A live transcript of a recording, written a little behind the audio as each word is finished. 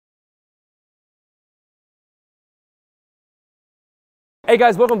Hey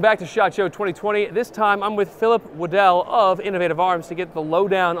guys, welcome back to SHOT Show 2020. This time I'm with Philip Waddell of Innovative Arms to get the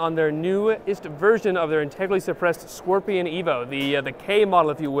lowdown on their newest version of their integrally suppressed Scorpion Evo, the K model,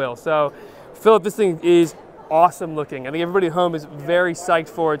 if you will. So, Philip, this thing is awesome looking. I think everybody at home is very psyched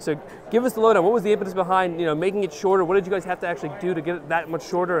for it. So, give us the lowdown. What was the impetus behind, making it shorter? What did you guys have to actually do to get it that much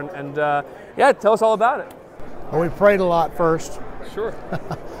shorter? Yeah, tell us all about it. Well, we prayed a lot first. Sure.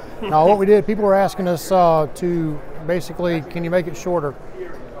 Now, what we did, people were asking us to basically, can you make it shorter?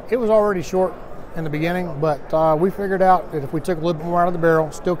 It was already short in the beginning, but we figured out that if we took a little bit more out of the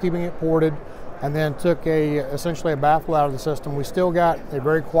barrel, still keeping it ported, and then took essentially a baffle out of the system, we still got a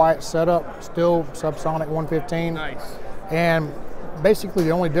very quiet setup, still subsonic 115. Nice. And basically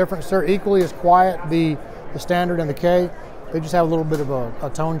the only difference, they're equally as quiet, the standard and the K. They just have a little bit of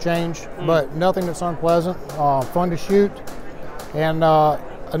a tone change, but nothing that's unpleasant, fun to shoot. And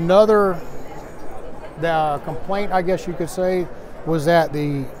another complaint, I guess you could say, was that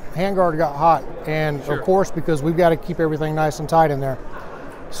the handguard got hot. And Sure. Of course, because we've got to keep everything nice and tight in there.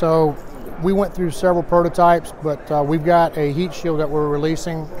 So we went through several prototypes, but we've got a heat shield that we're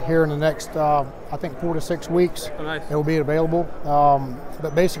releasing here in the next, I think 4 to 6 weeks. Oh, nice. It will be available.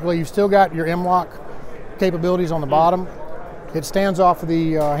 But basically, you've still got your M-lock capabilities on the bottom. It stands off of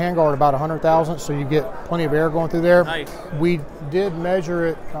the handguard about 100 thousandths, so you get plenty of air going through there. Nice. We did measure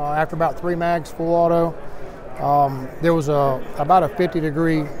it after about 3 mags full auto. There was about a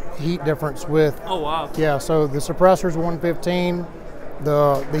 50-degree heat difference with. Oh wow. Yeah, so the suppressor's 115,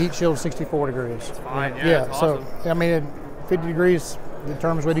 the heat shield's 64 degrees. Fine. Yeah. Yeah, That's so awesome. I mean, 50 degrees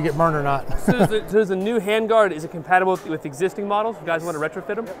determines whether you get burned or not. So does the new handguard, is it compatible with existing models? You guys want to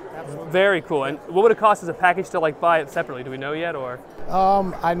retrofit them? Absolutely. Very cool. And what would it cost as a package to buy it separately? Do we know yet, or?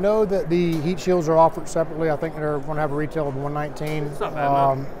 I know that the heat shields are offered separately. I think they're going to have a retail of 119. It's not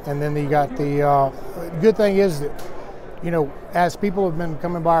bad, no. And then you got the good thing is that, as people have been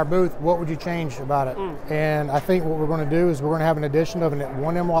coming by our booth, what would you change about it? And I think what we're going to do is we're going to have an addition of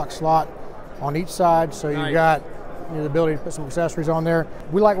one M-lock slot on each side, so Nice. you've got the ability to put some accessories on there.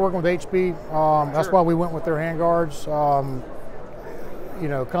 We like working with HP. That's Sure. why we went with their handguards.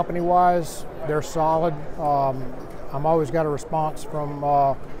 Company-wise, they're solid. I'm always got a response from,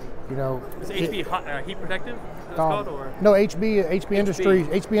 Is HP heat protective? That's called, or? No, HB Industries.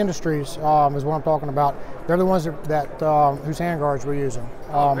 HB Industries is what I'm talking about. They're the ones that whose handguards we're using.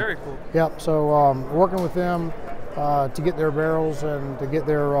 Very cool. Yep. So working with them to get their barrels and to get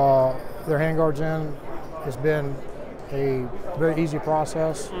their handguards in has been a very easy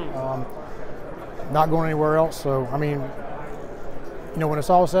process. Not going anywhere else. So I mean, when it's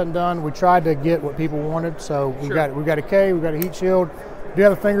all said and done, we tried to get what people wanted. So we've Sure. got a K, we've got a heat shield. Do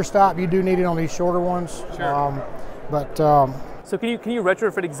have a finger stop. You do need it on these shorter ones. Sure. So can you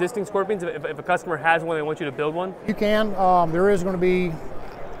retrofit existing Scorpions if a customer has one, they want you to build one? you can. There is going to be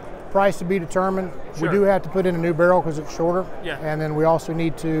price to be determined. Sure. We do have to put in a new barrel because it's shorter. Yeah. And then we also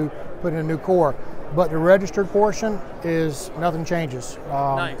need to put in a new core. But the registered portion is nothing changes.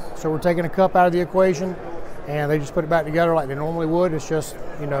 Nice. So we're taking a cup out of the equation, and they just put it back together like they normally would. It's just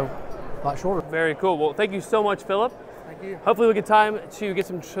a lot shorter. Very cool. Well, thank you so much, Philip. Thank you. Hopefully we get time to get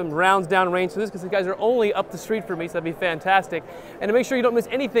some rounds down range for this, because the guys are only up the street from me, so that'd be fantastic. And to make sure you don't miss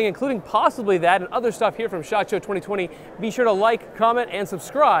anything, including possibly that and other stuff here from SHOT Show 2020, be sure to like, comment, and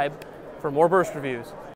subscribe for more burst reviews.